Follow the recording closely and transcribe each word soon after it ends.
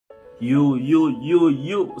Yo,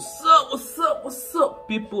 what's up,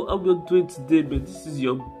 people? How you doing today, man? This is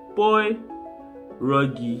your boy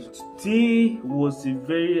Ruggy. Today was a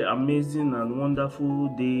very amazing and wonderful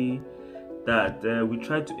day that we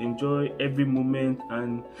tried to enjoy every moment,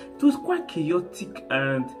 and it was quite chaotic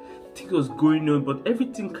and things was going on, but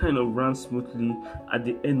everything kind of ran smoothly at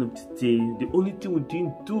the end of the day. The only thing we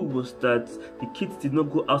didn't do was that the kids did not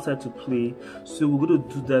go outside to play, so we're going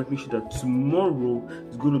to do that. Make sure that tomorrow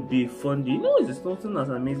is going to be a fun day. You know, it's something as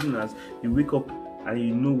amazing as you wake up and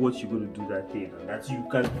you know what you're going to do that day, and that you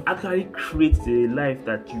can actually create a life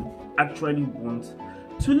that you actually want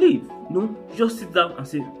to live. You know, just sit down and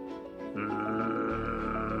say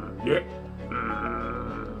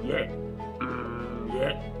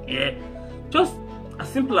yeah, just as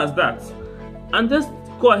simple as that, and just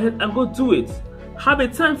go ahead and go do it. Have a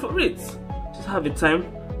time for it. Just have a time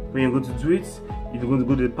when you're going to do it. If you're going to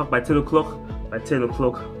go to the park by 10 o'clock,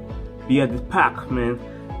 be at the park, man.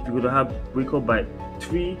 If you're going to wake up by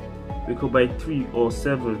 3, wake up by 3 or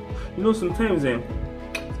 7. You know, sometimes it's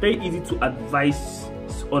very easy to advise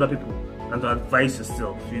other people than to advise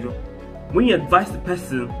yourself. You know, when you advise the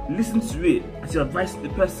person, listen to it as you advise the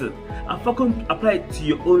person, and fucking apply it to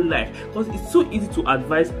your own life. Because it's so easy to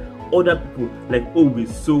advise other people, like, oh, we're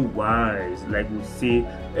so wise, like we say,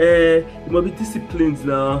 you must be disciplined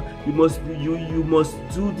now, you must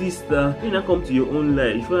do this now. When you come to your own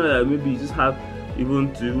life, you feel like maybe you just have to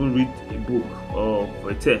read a book or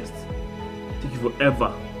for a test, take you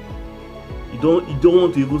forever. You don't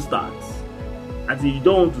want to even start. I think you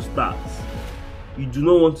don't want to start. You do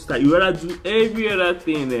not want to start. You rather do every other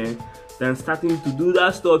thing than starting to do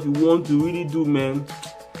that stuff you want to really do, man.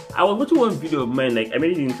 I was watching one video of mine, like I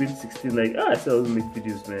made it in 2016, like I said I was make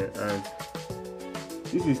videos, man, and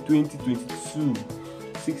this is 2022,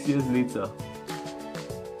 6 years later.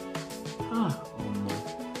 Oh man.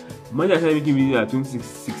 Imagine I started making videos at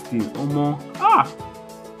 2016. Oh man.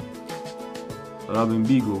 Well, I've been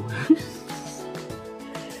big, oh.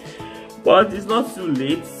 But it's not too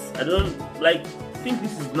late. I don't think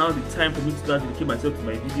this is now the time for me to start dedicating myself to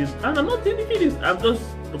my videos, and I'm not doing the videos. I'm just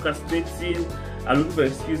procrastinating. I'm looking for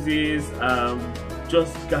excuses.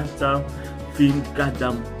 Just feeling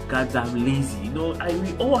goddamn lazy. You know,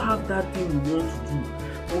 we all have that thing we want to do,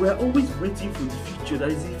 but we're always waiting for the future. That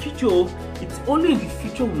is the future. It's only in the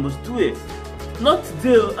future we must do it. Not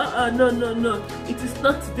today. No. It is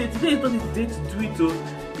not today. Today is not the day to do it.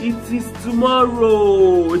 It is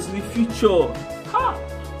tomorrow. It's the future.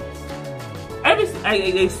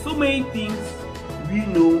 There's so many things we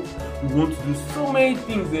know we want to do, so many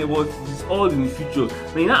things, but it's all in the future.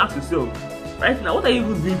 Now you now ask yourself, right now, what are you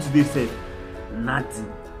even doing today, sir?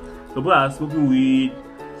 Nothing. Some people are smoking weed,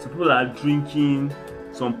 some people are drinking,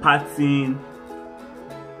 some partying.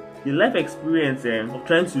 The life experience of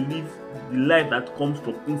trying to live the life that comes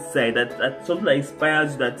from inside, that something that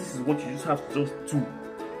inspires you, that this is what you just have to just do.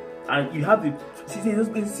 And you have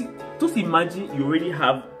just imagine you already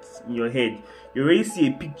have in your head, you already see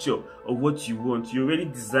a picture of what you want, you already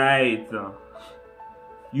desire it now.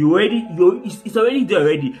 It's already there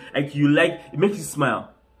already. Like it makes you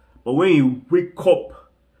smile. But when you wake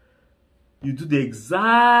up, you do the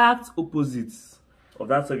exact opposite of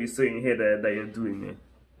that stuff you saw in your head that you're doing, man.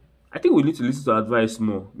 I think we need to listen to advice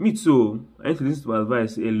more. Me too. I need to listen to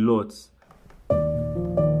advice a lot.